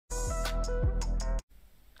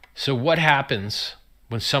So what happens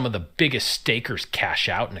when some of the biggest stakers cash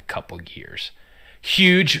out in a couple years?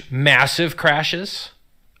 Huge, massive crashes?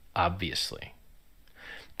 Obviously.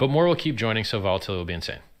 But more will keep joining, so volatility will be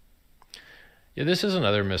insane. Yeah, this is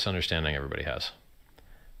another misunderstanding everybody has.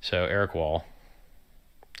 So Eric Wall,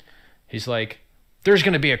 he's like, there's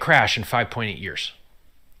going to be a crash in 5.8 years.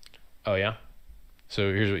 Oh, yeah?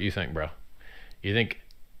 So here's what you think, bro. You think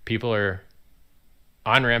people are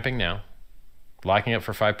on-ramping now, locking up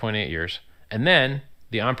for 5.8 years, and then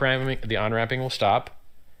the on-ramping will stop,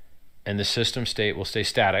 and the system state will stay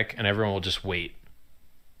static, and everyone will just wait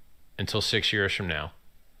until 6 years from now,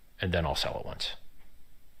 and then I'll sell it once.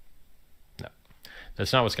 No,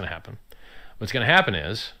 that's not what's going to happen. What's going to happen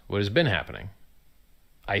is what has been happening.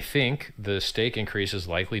 I think the stake increase is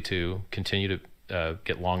likely to continue to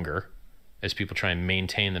get longer as people try and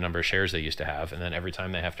maintain the number of shares they used to have, and then every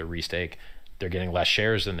time they have to restake, they're getting less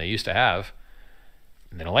shares than they used to have.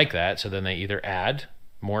 And they don't like that, so then they either add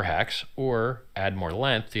more hex or add more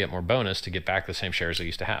length to get more bonus to get back the same shares they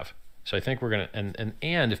used to have. So I think we're going to,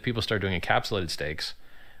 and if people start doing encapsulated stakes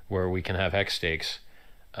where we can have hex stakes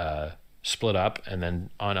split up and then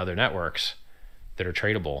on other networks that are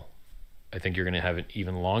tradable, I think you're going to have an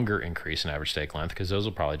even longer increase in average stake length, because those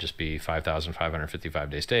will probably just be 5,555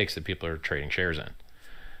 day stakes that people are trading shares in.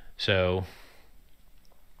 So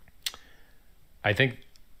I think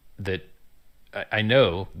that, I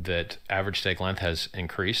know that average stake length has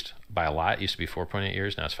increased by a lot. It used to be 4.8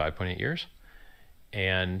 years, now it's 5.8 years.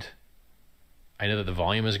 And I know that the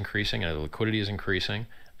volume is increasing, I know the liquidity is increasing.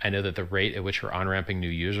 I know that the rate at which we're on-ramping new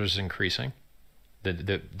users is increasing.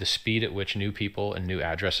 The speed at which new people and new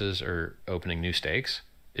addresses are opening new stakes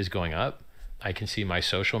is going up. I can see my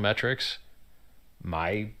social metrics,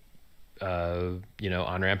 my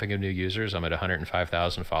on-ramping of new users. I'm at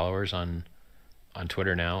 105,000 followers on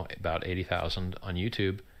Twitter now, about 80,000 on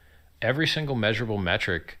YouTube. Every single measurable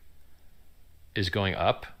metric is going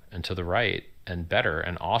up and to the right and better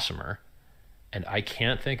and awesomer. And I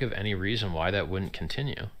can't think of any reason why that wouldn't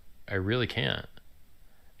continue. I really can't.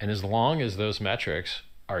 And as long as those metrics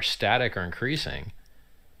are static or increasing,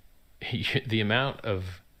 the amount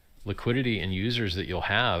of liquidity and users that you'll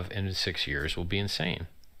have in 6 years will be insane.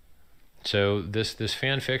 So this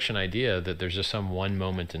fan fiction idea that there's just some one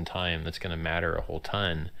moment in time that's going to matter a whole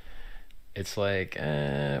ton, it's like,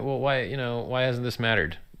 well, why hasn't this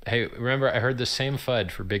mattered? Hey, remember I heard the same FUD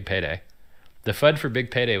for Big Payday. The FUD for Big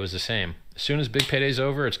Payday was the same. As soon as Big Payday's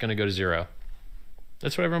over, it's going to go to zero.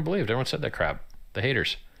 That's what everyone believed. Everyone said that crap. The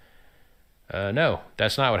haters. No,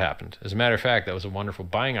 that's not what happened. As a matter of fact, that was a wonderful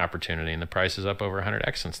buying opportunity, and the price is up over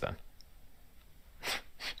 100x since then.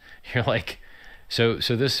 You're like, so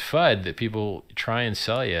this FUD that people try and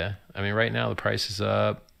sell you, I mean, right now the price is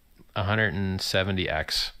up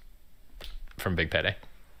 170x from Big Payday,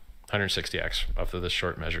 160x off of this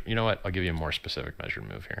short measure. You know what? I'll give you a more specific measured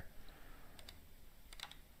move here.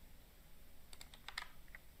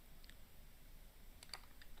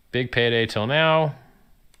 Big Payday till now,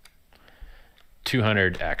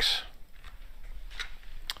 200x.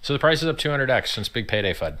 So the price is up 200x since Big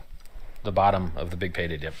Payday FUD, the bottom of the Big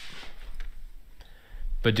Payday dip.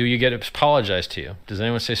 But do you get apologized to you? Does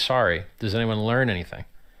anyone say sorry? Does anyone learn anything?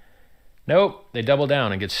 Nope, they double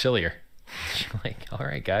down and get sillier. You're like, all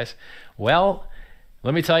right, guys. Well,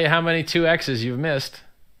 let me tell you how many 2x's you've missed.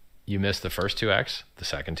 You missed the first 2x, the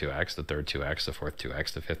second 2x, the third 2x, the fourth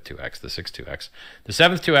 2x, the fifth 2x, the sixth 2x, the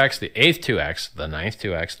seventh 2x, the eighth 2x, the ninth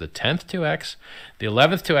 2x, the 10th 2x, the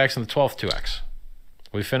 11th 2x, and the 12th 2x.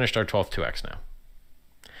 We finished our 12th 2x now.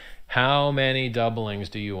 How many doublings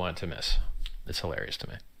do you want to miss? It's hilarious to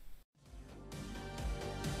me.